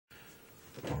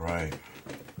All right,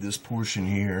 this portion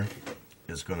here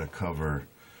is going to cover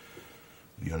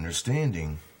the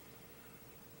understanding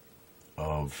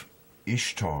of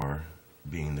Ishtar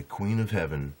being the queen of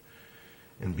heaven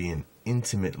and being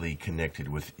intimately connected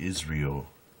with Israel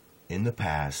in the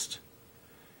past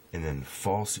and then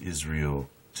false Israel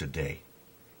today.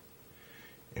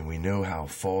 And we know how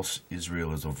false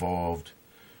Israel has evolved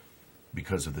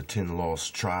because of the 10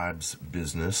 lost tribes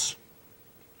business.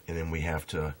 And then we have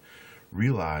to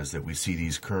realize that we see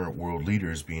these current world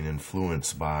leaders being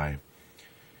influenced by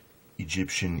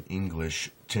Egyptian, English,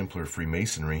 Templar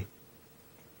Freemasonry,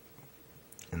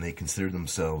 and they consider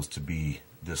themselves to be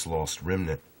this lost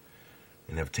remnant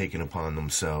and have taken upon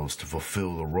themselves to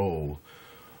fulfill the role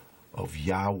of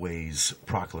Yahweh's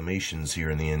proclamations here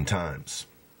in the end times.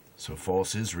 So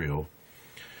false Israel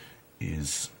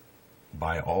is,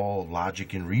 by all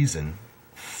logic and reason,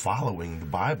 following the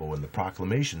Bible and the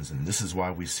proclamations, and this is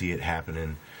why we see it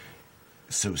happening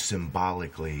so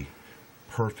symbolically,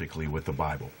 perfectly with the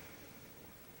Bible.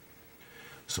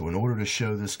 So in order to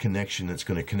show this connection that's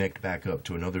going to connect back up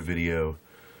to another video,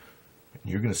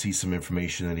 you're going to see some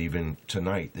information that even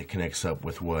tonight that connects up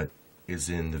with what is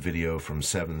in the video from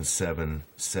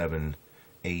 777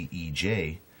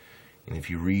 AEJ. And if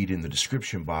you read in the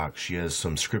description box, she has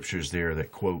some scriptures there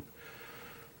that quote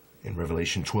in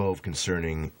Revelation 12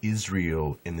 concerning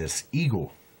Israel in this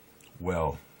eagle.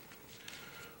 Well,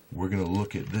 we're going to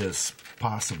look at this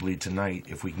possibly tonight,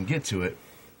 if we can get to it,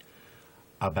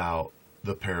 about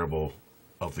the parable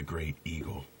of the great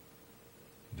eagle.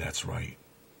 That's right.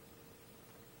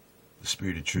 The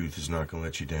Spirit of Truth is not going to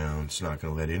let you down. It's not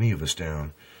going to let any of us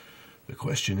down. The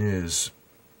question is,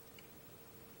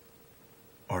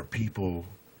 are people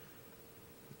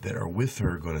that are with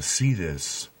her going to see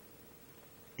this?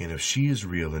 And if she is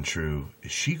real and true,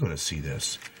 is she going to see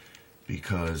this?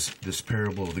 Because this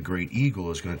parable of the great eagle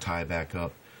is going to tie back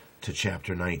up to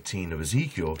chapter 19 of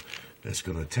Ezekiel. That's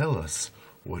going to tell us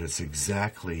what it's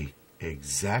exactly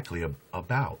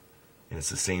about. And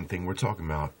it's the same thing we're talking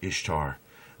about. Ishtar,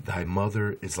 thy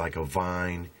mother is like a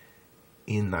vine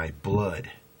in thy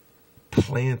blood,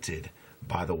 planted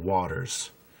by the waters.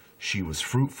 She was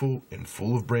fruitful and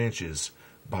full of branches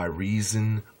by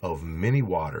reason of many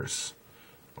waters.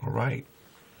 All right.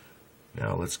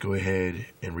 Now let's go ahead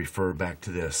and refer back to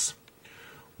this.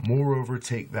 Moreover,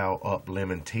 take thou up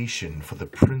lamentation for the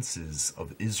princes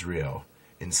of Israel,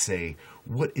 and say,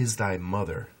 what is thy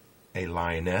mother? A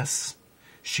lioness?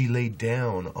 She lay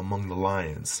down among the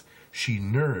lions. She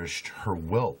nourished her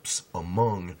whelps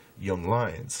among young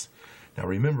lions. Now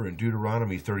remember, in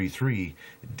Deuteronomy 33,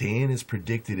 Dan is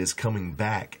predicted as coming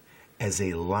back as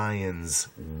a lion's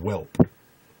whelp.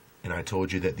 And I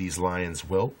told you that these lions'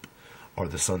 whelp are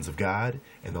the sons of God,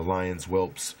 and the lions'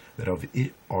 whelps that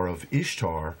are of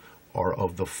Ishtar are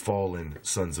of the fallen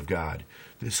sons of God.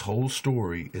 This whole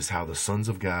story is how the sons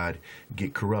of God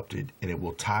get corrupted, and it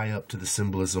will tie up to the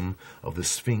symbolism of the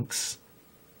Sphinx,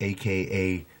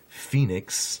 aka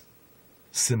Phoenix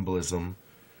symbolism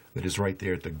that is right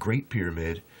there at the Great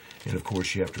Pyramid. And of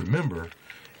course you have to remember,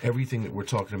 everything that we're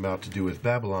talking about to do with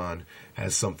Babylon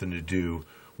has something to do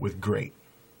with great.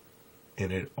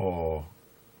 And it all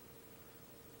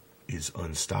is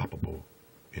unstoppable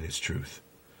in its truth.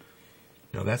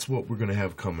 Now that's what we're going to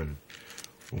have coming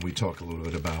when we talk a little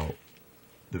bit about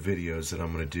the videos that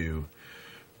I'm going to do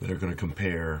that are going to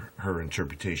compare her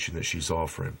interpretation that she's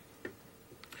offering.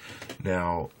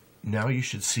 Now you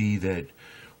should see that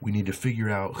we need to figure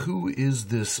out who is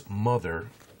this mother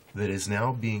that is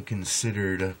now being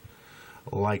considered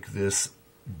like this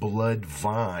blood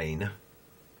vine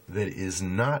that is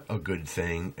not a good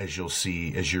thing, as you'll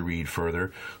see as you read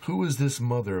further. Who is this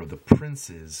mother of the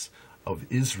princes of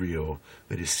Israel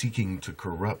that is seeking to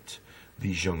corrupt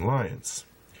these young lions?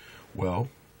 Well,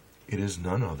 it is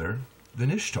none other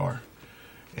than Ishtar.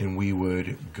 And we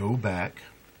would go back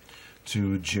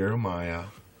to Jeremiah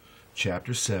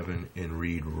chapter 7 and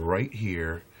read right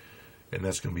here, and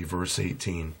that's going to be verse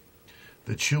 18.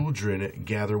 The children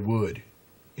gather wood,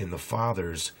 and the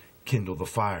fathers kindle the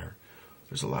fire.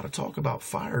 There's a lot of talk about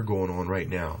fire going on right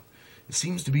now. It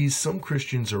seems to be some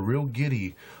Christians are real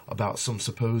giddy about some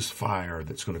supposed fire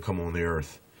that's going to come on the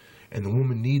earth. And the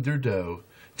women knead their dough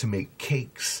to make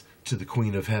cakes to the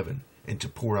Queen of Heaven, and to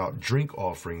pour out drink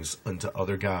offerings unto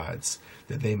other gods,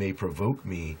 that they may provoke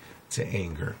me to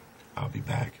anger. I'll be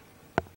back.